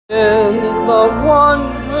In the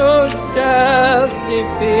one who death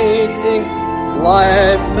defeating,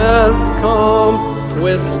 life has come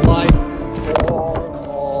with life for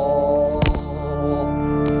all.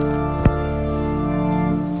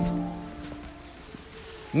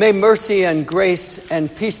 May mercy and grace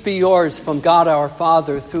and peace be yours from God our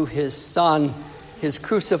Father through his Son, his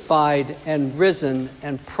crucified and risen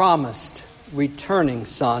and promised returning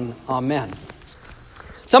Son. Amen.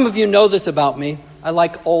 Some of you know this about me. I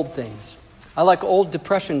like old things. I like old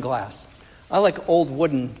depression glass. I like old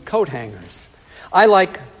wooden coat hangers. I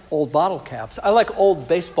like old bottle caps. I like old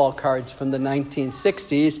baseball cards from the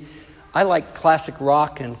 1960s. I like classic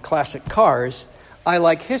rock and classic cars. I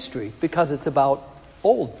like history because it's about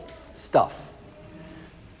old stuff.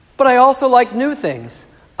 But I also like new things.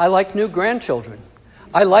 I like new grandchildren.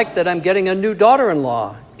 I like that I'm getting a new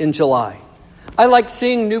daughter-in-law in July. I like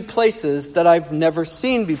seeing new places that I've never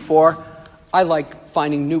seen before. I like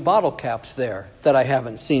finding new bottle caps there that I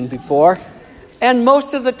haven't seen before. And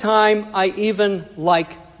most of the time, I even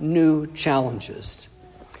like new challenges.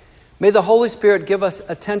 May the Holy Spirit give us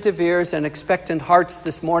attentive ears and expectant hearts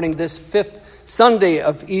this morning, this fifth Sunday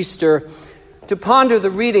of Easter, to ponder the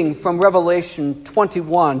reading from Revelation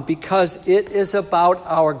 21, because it is about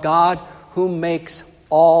our God who makes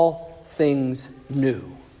all things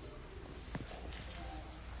new.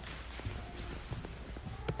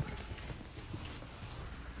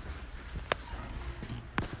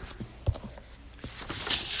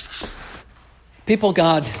 People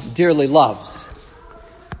God dearly loves.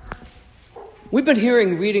 We've been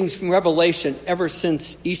hearing readings from Revelation ever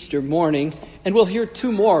since Easter morning, and we'll hear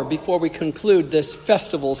two more before we conclude this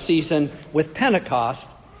festival season with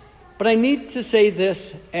Pentecost. But I need to say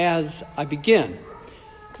this as I begin.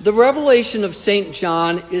 The Revelation of St.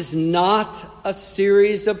 John is not a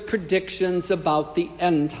series of predictions about the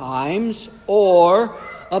end times or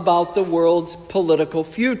about the world's political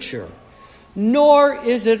future. Nor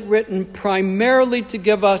is it written primarily to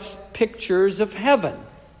give us pictures of heaven.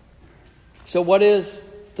 So what is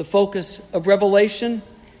the focus of Revelation?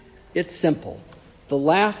 It's simple. The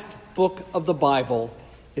last book of the Bible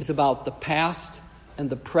is about the past and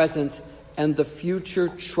the present and the future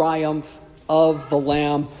triumph of the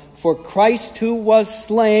Lamb. For Christ who was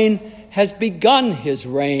slain has begun his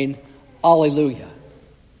reign. Alleluia.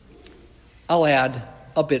 I'll add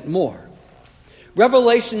a bit more.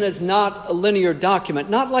 Revelation is not a linear document,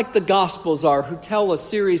 not like the Gospels are, who tell a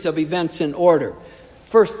series of events in order.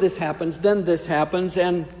 First this happens, then this happens,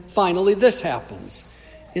 and finally this happens.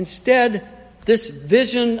 Instead, this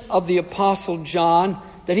vision of the Apostle John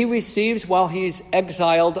that he receives while he's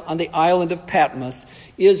exiled on the island of Patmos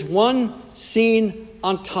is one scene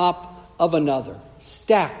on top of another,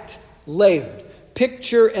 stacked, layered,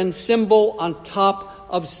 picture and symbol on top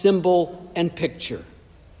of symbol and picture.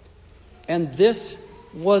 And this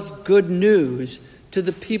was good news to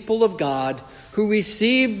the people of God who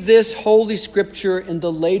received this Holy Scripture in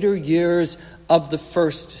the later years of the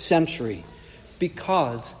first century,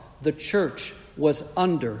 because the church was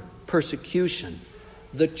under persecution.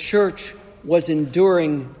 The church was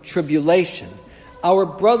enduring tribulation. Our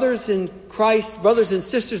brothers and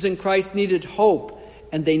sisters in Christ needed hope,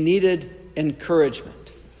 and they needed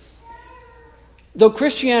encouragement. Though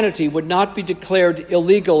Christianity would not be declared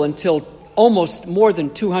illegal until almost more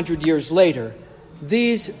than 200 years later,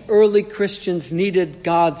 these early Christians needed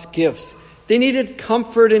God's gifts. They needed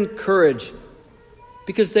comfort and courage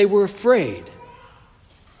because they were afraid,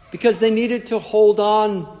 because they needed to hold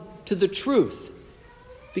on to the truth,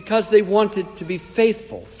 because they wanted to be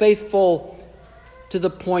faithful to the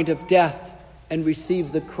point of death and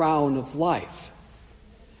receive the crown of life.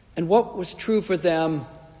 And what was true for them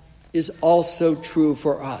is also true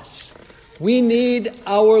for us. We need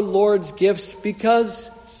our Lord's gifts because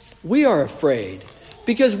we are afraid,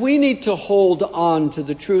 because we need to hold on to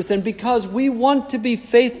the truth, and because we want to be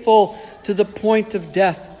faithful to the point of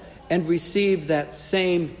death and receive that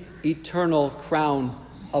same eternal crown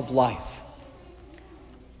of life.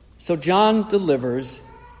 So John delivers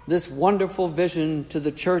this wonderful vision to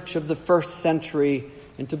the church of the first century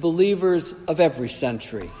and to believers of every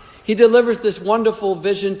century. He delivers this wonderful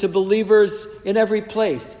vision to believers in every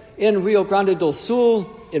place, in Rio Grande do Sul,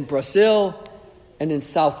 in Brazil, and in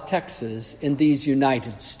South Texas, in these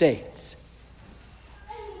United States.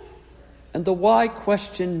 And the why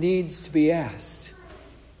question needs to be asked.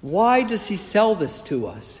 Why does he sell this to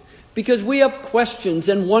us? Because we have questions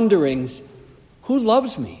and wonderings. Who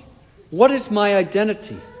loves me? What is my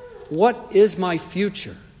identity? What is my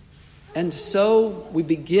future? And so we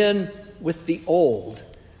begin with the old.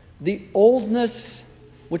 The oldness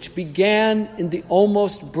which began in the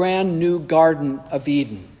almost brand new Garden of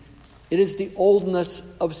Eden. It is the oldness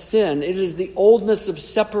of sin. It is the oldness of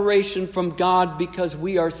separation from God because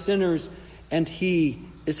we are sinners and He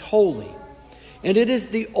is holy. And it is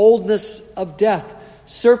the oldness of death.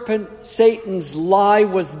 Satan's lie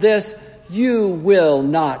was this: you will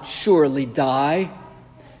not surely die.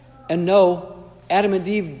 And no, Adam and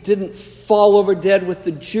Eve didn't fall over dead with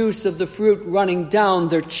the juice of the fruit running down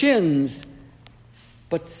their chins.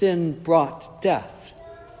 But sin brought death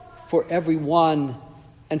for everyone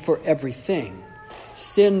and for everything.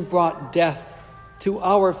 Sin brought death to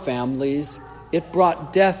our families. It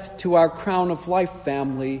brought death to our Crown of Life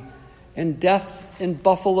family, and death in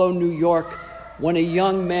Buffalo, New York, when a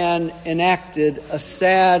young man enacted a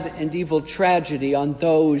sad and evil tragedy on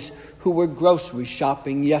those who were grocery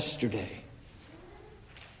shopping yesterday.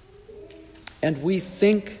 And we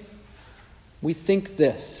think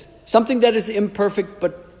this, something that is imperfect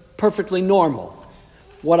but perfectly normal.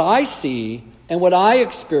 What I see and what I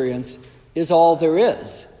experience is all there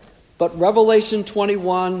is. But Revelation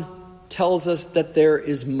 21 tells us that there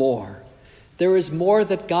is more. There is more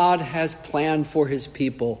that God has planned for His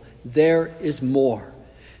people. There is more.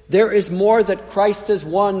 There is more that Christ has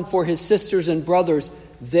won for His sisters and brothers.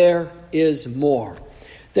 There is more.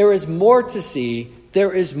 There is more to see.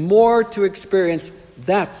 There is more to experience.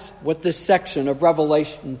 That's what this section of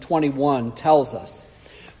Revelation 21 tells us.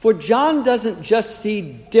 For John doesn't just see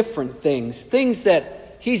different things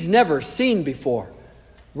that he's never seen before.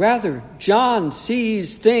 Rather, John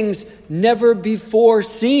sees things never before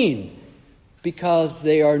seen because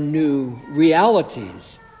they are new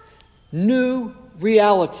realities. New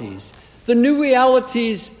realities. The new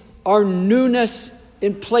realities are newness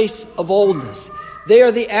in place of oldness. They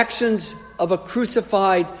are the actions of a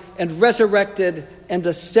crucified and resurrected and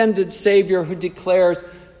ascended Savior who declares,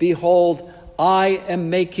 "Behold, I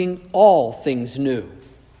am making all things new."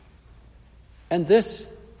 And this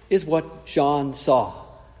is what John saw: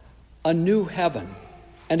 a new heaven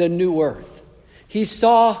and a new earth. He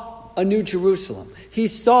saw a new Jerusalem. He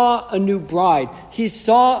saw a new bride. He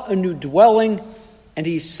saw a new dwelling, and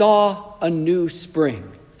he saw a new spring.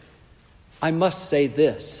 I must say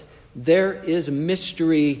this: there is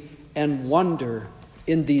mystery and wonder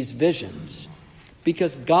in these visions,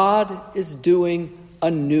 because God is doing a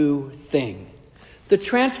new thing. The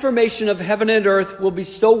transformation of heaven and earth will be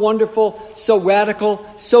so wonderful, so radical,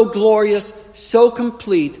 so glorious, so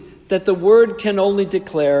complete that the word can only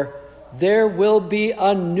declare there will be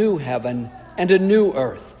a new heaven and a new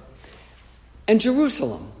earth. And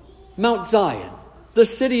Jerusalem, Mount Zion, the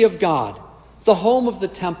city of God, the home of the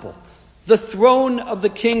temple, the throne of the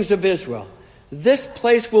kings of Israel, this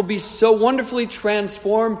place will be so wonderfully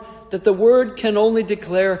transformed that the word can only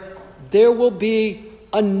declare there will be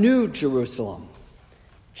a new Jerusalem.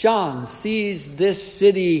 John sees this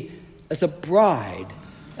city as a bride,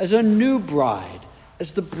 as a new bride,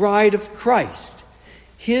 as the bride of Christ.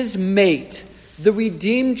 His mate, the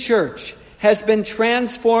redeemed church, has been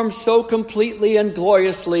transformed so completely and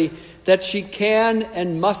gloriously that she can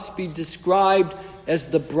and must be described as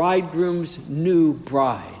the bridegroom's new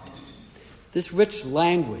bride. This rich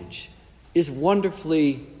language is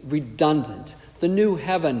wonderfully redundant. The new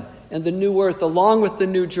heaven and the new earth, along with the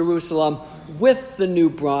new Jerusalem, with the new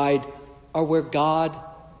bride, are where God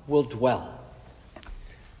will dwell.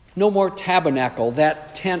 No more tabernacle,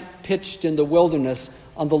 that tent pitched in the wilderness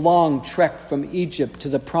on the long trek from Egypt to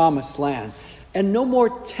the promised land. And no more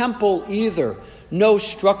temple either. No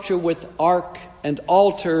structure with ark and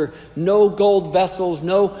altar, no gold vessels,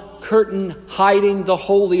 no curtain hiding the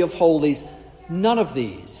Holy of Holies. None of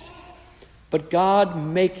these. But God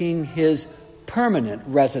making his permanent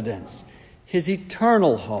residence, his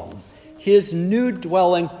eternal home, his new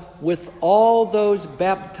dwelling with all those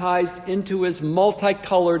baptized into his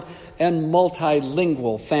multicolored and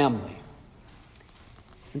multilingual family.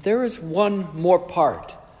 And there is one more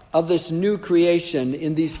part of this new creation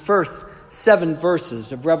in these first 7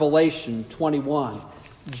 verses of Revelation 21.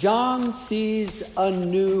 John sees a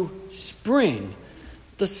new spring.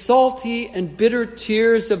 The salty and bitter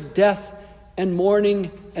tears of death and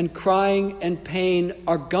mourning and crying and pain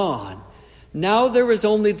are gone. Now there is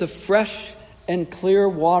only the fresh and clear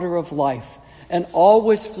water of life, an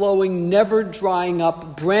always flowing, never drying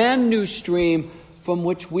up, brand new stream from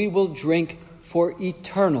which we will drink for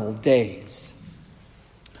eternal days.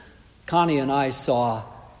 Connie and I saw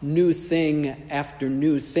new thing after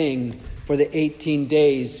new thing for the 18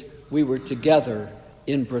 days we were together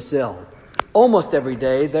in Brazil. Almost every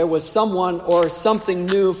day there was someone or something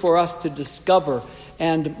new for us to discover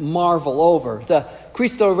and marvel over. The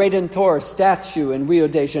Cristo Redentor statue in Rio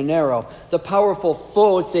de Janeiro, the powerful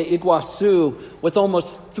Foz de Iguaçu with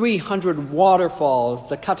almost 300 waterfalls,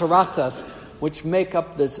 the cataratas, which make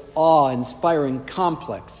up this awe-inspiring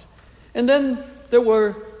complex. And then there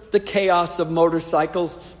were the chaos of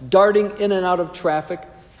motorcycles darting in and out of traffic,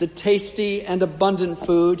 the tasty and abundant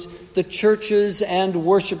foods, the churches and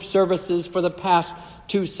worship services for the past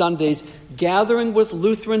 2 Sundays, gathering with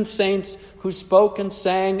Lutheran saints who spoke and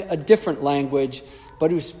sang a different language,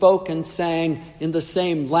 but who spoke and sang in the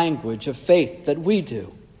same language of faith that we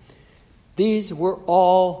do. These were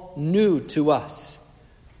all new to us.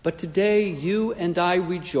 But today you and I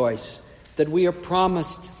rejoice that we are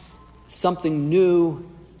promised something new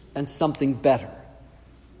and something better.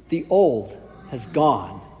 The old has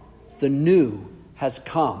gone. The new has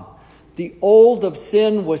come. The old of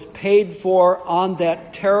sin was paid for on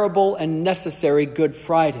that terrible and necessary Good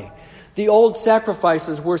Friday. The old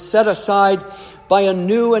sacrifices were set aside by a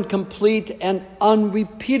new and complete and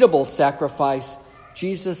unrepeatable sacrifice,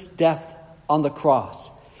 Jesus' death on the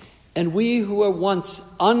cross. And we who were once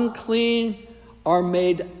unclean are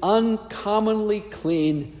made uncommonly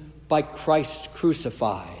clean by Christ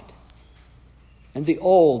crucified. And the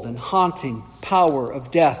old and haunting power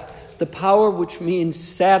of death, the power which means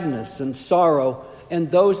sadness and sorrow, and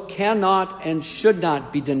those cannot and should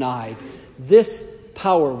not be denied, this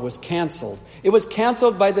power was canceled. It was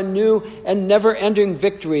canceled by the new and never-ending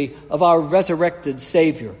victory of our resurrected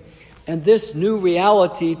Savior. And this new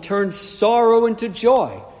reality turns sorrow into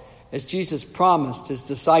joy, as Jesus promised his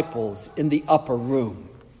disciples in the upper room.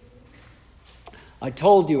 I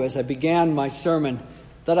told you as I began my sermon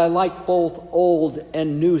that I like both old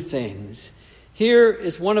and new things. Here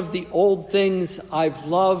is one of the old things I've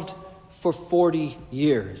loved for 40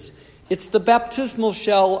 years. It's the baptismal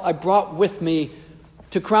shell I brought with me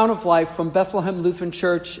to Crown of Life from Bethlehem Lutheran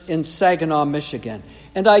Church in Saginaw, Michigan.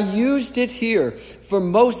 And I used it here for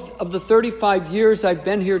most of the 35 years I've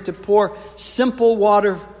been here to pour simple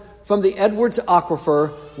water from the Edwards Aquifer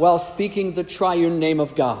while speaking the triune name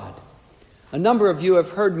of God. A number of you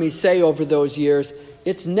have heard me say over those years,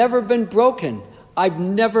 it's never been broken. I've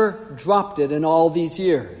never dropped it in all these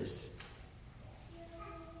years.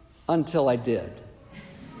 Until I did.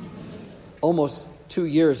 Almost 2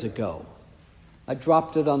 years ago. I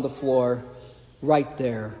dropped it on the floor right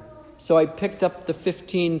there. So I picked up the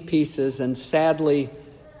 15 pieces and sadly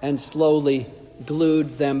and slowly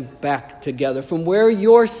glued them back together. From where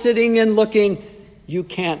you're sitting and looking, you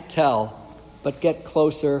can't tell, but get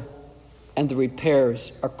closer and the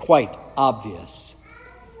repairs are quite obvious.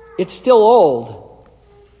 It's still old,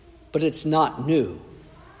 but it's not new.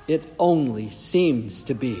 It only seems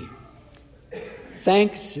to be.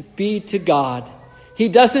 Thanks be to God. He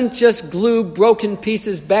doesn't just glue broken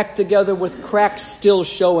pieces back together with cracks still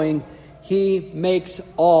showing. He makes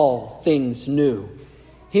all things new.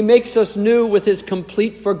 He makes us new with his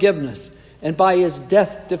complete forgiveness and by his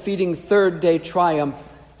death-defeating third-day triumph.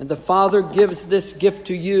 And the Father gives this gift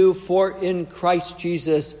to you, for in Christ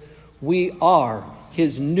Jesus we are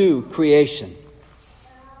his new creation.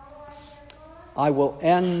 I will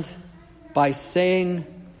end by saying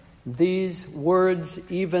these words,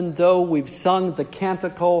 even though we've sung the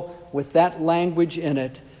canticle with that language in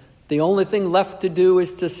it. The only thing left to do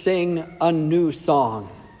is to sing a new song,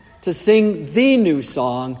 to sing the new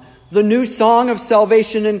song of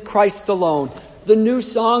salvation in Christ alone, the new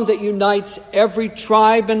song that unites every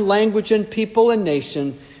tribe and language and people and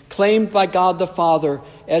nation, claimed by God the Father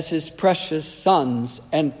as his precious sons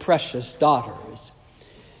and precious daughters.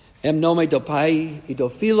 Em nome do Pai, e do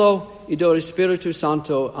Filho, e do Espírito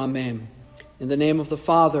Santo. Amen. In the name of the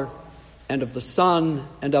Father, and of the Son,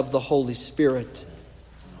 and of the Holy Spirit.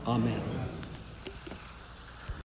 Amen.